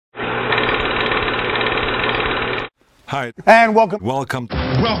Hi. And welcome. Welcome.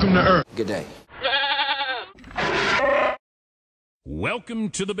 Welcome to Earth. Good day. Welcome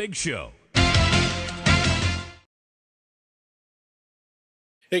to the big show.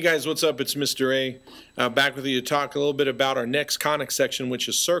 Hey guys, what's up? It's Mr. A. Back with you to talk a little bit about our next conic section, which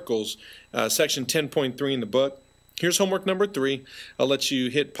is circles, section 10.3 in the book. Here's homework number 3. I'll let you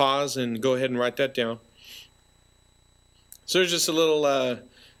hit pause and go ahead and write that down. So there's just a little,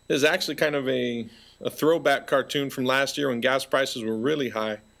 there's actually kind of a throwback cartoon from last year when gas prices were really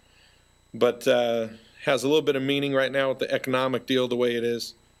high, but has a little bit of meaning right now with the economic deal the way it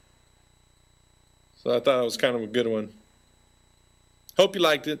is. So I thought it was kind of a good one. Hope you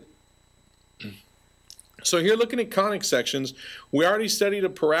liked it. So here, looking at conic sections, we already studied a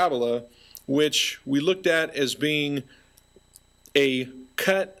parabola, which we looked at as being a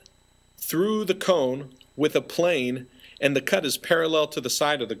cut through the cone with a plane, and the cut is parallel to the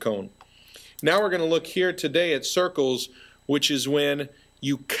side of the cone. Now we're going to look here today at circles, which is when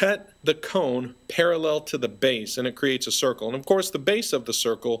you cut the cone parallel to the base, and it creates a circle. And of course, the base of the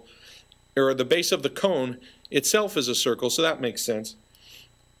circle, or the base of the cone itself, is a circle, so that makes sense.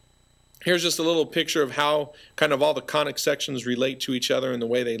 Here's just a little picture of how kind of all the conic sections relate to each other and the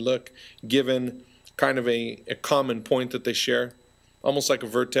way they look, given kind of a common point that they share. Almost like a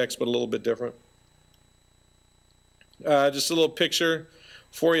vertex, but a little bit different. Just a little picture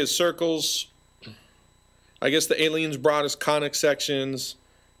for you of circles. I guess the aliens brought us conic sections.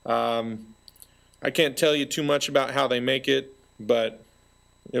 I can't tell you too much about how they make it, but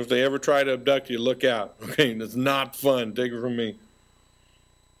if they ever try to abduct you, look out. Okay, it's not fun. Take it from me.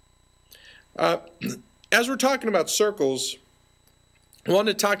 As we're talking about circles, I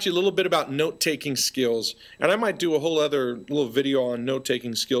wanted to talk to you a little bit about note-taking skills, and I might do a whole other little video on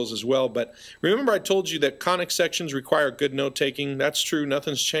note-taking skills as well. But remember, I told you that conic sections require good note-taking. That's true,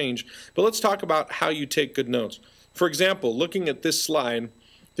 nothing's changed. But let's talk about how you take good notes. For example, looking at this slide,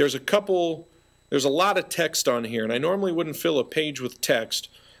 there's a lot of text on here, and I normally wouldn't fill a page with text.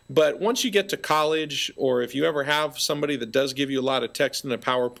 But once you get to college, or if you ever have somebody that does give you a lot of text in a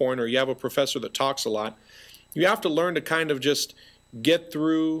PowerPoint, or you have a professor that talks a lot, you have to learn to kind of just get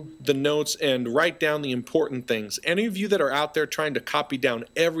through the notes and write down the important things. Any of you that are out there trying to copy down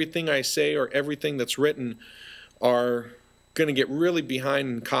everything I say or everything that's written are going to get really behind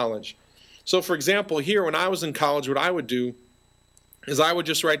in college. So for example, here when I was in college, what I would do is I would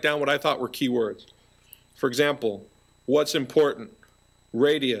just write down what I thought were keywords. For example, what's important?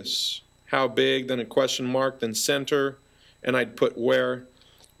 Radius, how big, then a question mark, then center, and I'd put where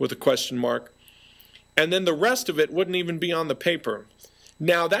with a question mark. And then the rest of it wouldn't even be on the paper.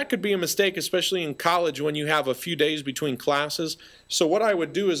 Now that could be a mistake, especially in college when you have a few days between classes. So what I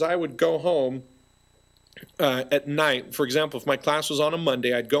would do is I would go home at night. For example, if my class was on a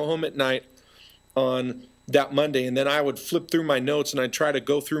Monday, I'd go home at night on that Monday, and then I would flip through my notes and I'd try to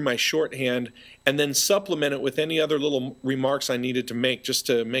go through my shorthand and then supplement it with any other little remarks I needed to make, just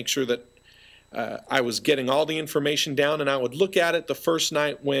to make sure that I was getting all the information down. And I would look at it the first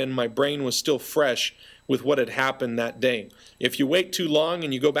night when my brain was still fresh with what had happened that day. If you wait too long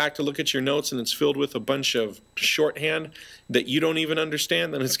and you go back to look at your notes and it's filled with a bunch of shorthand that you don't even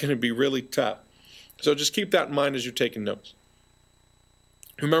understand, then it's going to be really tough. So just keep that in mind as you're taking notes.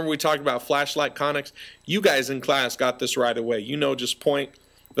 Remember we talked about flashlight conics? You guys in class got this right away. You know, just point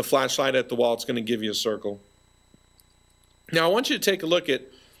the flashlight at the wall. It's going to give you a circle. Now I want you to take a look at,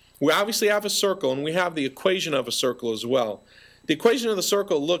 we obviously have a circle and we have the equation of a circle as well. The equation of the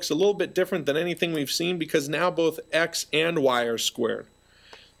circle looks a little bit different than anything we've seen because now both x and y are squared.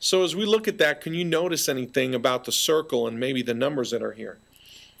 So as we look at that, can you notice anything about the circle and maybe the numbers that are here?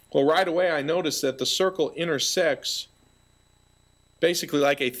 Well, right away I noticed that the circle intersects basically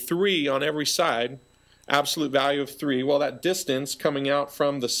like a 3 on every side, absolute value of 3. Well, that distance coming out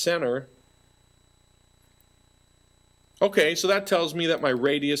from the center, okay, so that tells me that my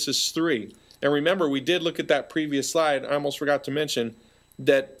radius is 3. And remember, we did look at that previous slide. I almost forgot to mention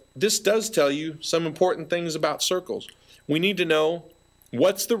that this does tell you some important things about circles. We need to know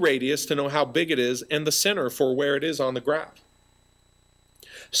what's the radius to know how big it is and the center for where it is on the graph.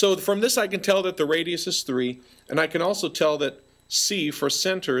 So from this I can tell that the radius is 3, and I can also tell that C for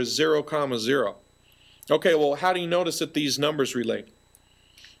center is 0, 0. Okay, well, how do you notice that these numbers relate?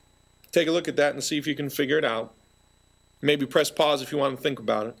 Take a look at that and see if you can figure it out. Maybe press pause if you want to think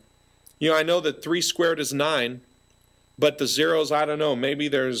about it. You know, I know that 3 squared is 9, but the zeros, I don't know, maybe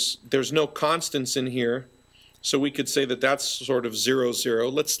there's no constants in here, so we could say that that's sort of 0, 0.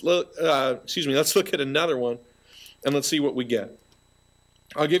 Let's look at another one, and let's see what we get.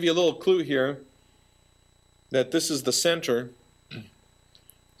 I'll give you a little clue here that this is the center.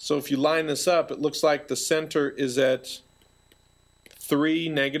 So if you line this up, it looks like the center is at 3,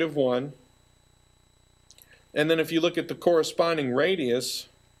 -1. And then if you look at the corresponding radius,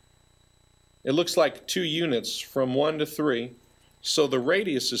 it looks like 2 units from 1 to 3. So the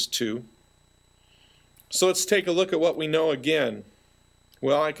radius is 2. So let's take a look at what we know again.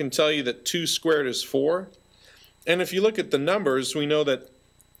 Well, I can tell you that 2 squared is 4. And if you look at the numbers, we know that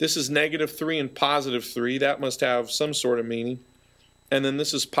this is -3 and +3. That must have some sort of meaning. And then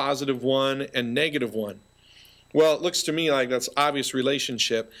this is +1 and -1. Well, it looks to me like that's obvious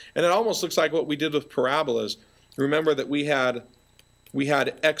relationship. And it almost looks like what we did with parabolas. Remember that we had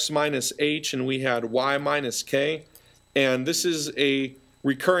x minus h and we had y minus k. And this is a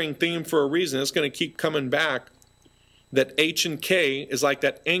recurring theme for a reason. It's going to keep coming back, that h and k is like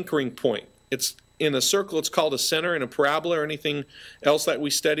that anchoring point. It's in a circle, it's called a center. In a parabola or anything else that we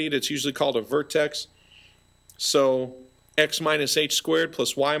studied, it's usually called a vertex. So x minus h squared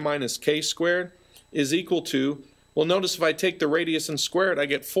plus y minus k squared is equal to, well, notice if I take the radius and square it, I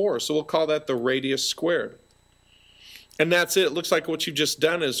get 4. So we'll call that the radius squared. And that's it. It looks like what you've just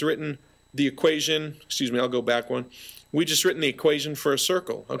done is written the equation. Excuse me, I'll go back one. We just written the equation for a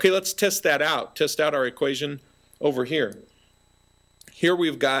circle. Okay, let's test that out. Test out our equation over here. Here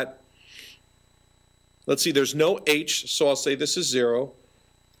we've got, let's see, there's no h, so I'll say this is 0.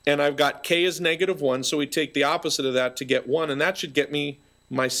 And I've got k is -1, so we take the opposite of that to get 1, and that should get me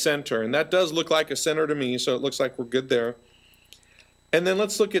my center. And that does look like a center to me, so it looks like we're good there. And then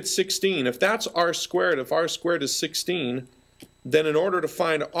let's look at 16. If that's r squared, if r squared is 16, then in order to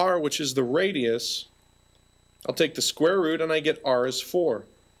find r, which is the radius, I'll take the square root and I get r is 4.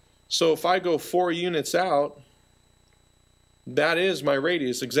 So if I go 4 units out, that is my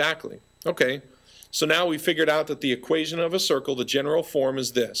radius exactly. Okay, so now we figured out that the equation of a circle, the general form,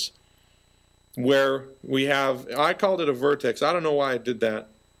 is this. Where we have, I called it a vertex. I don't know why I did that.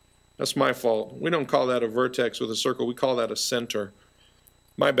 That's my fault. We don't call that a vertex with a circle. We call that a center.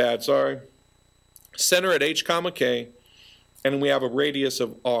 My bad, sorry. Center at h comma k, and we have a radius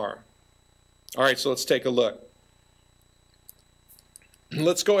of r. All right, so let's take a look.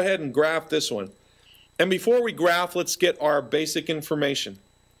 Let's go ahead and graph this one. And before we graph, let's get our basic information.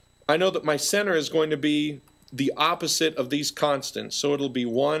 I know that my center is going to be the opposite of these constants, so it'll be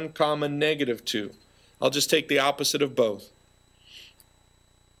 1, -2. I'll just take the opposite of both.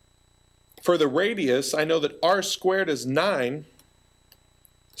 For the radius, I know that r squared is 9,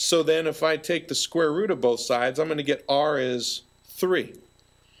 so then if I take the square root of both sides, I'm going to get r is 3.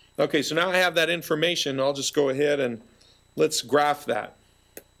 Okay, so now I have that information. I'll just go ahead and let's graph that.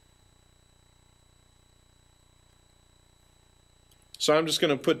 So I'm just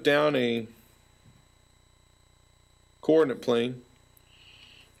going to put down a coordinate plane,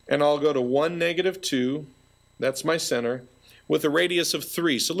 and I'll go to 1, -2, that's my center, with a radius of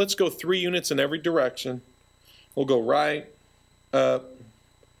 3. So let's go 3 units in every direction. We'll go right, up,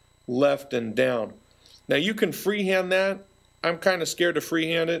 left, and down. Now you can freehand that. I'm kind of scared to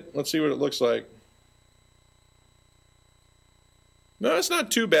freehand it. Let's see what it looks like. No, it's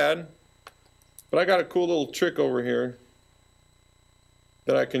not too bad, but I got a cool little trick over here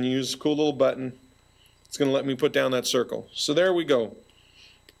that I can use, cool little button. It's going to let me put down that circle. So there we go.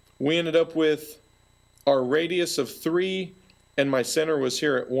 We ended up with our radius of 3, and my center was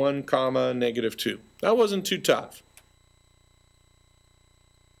here at 1, -2. That wasn't too tough.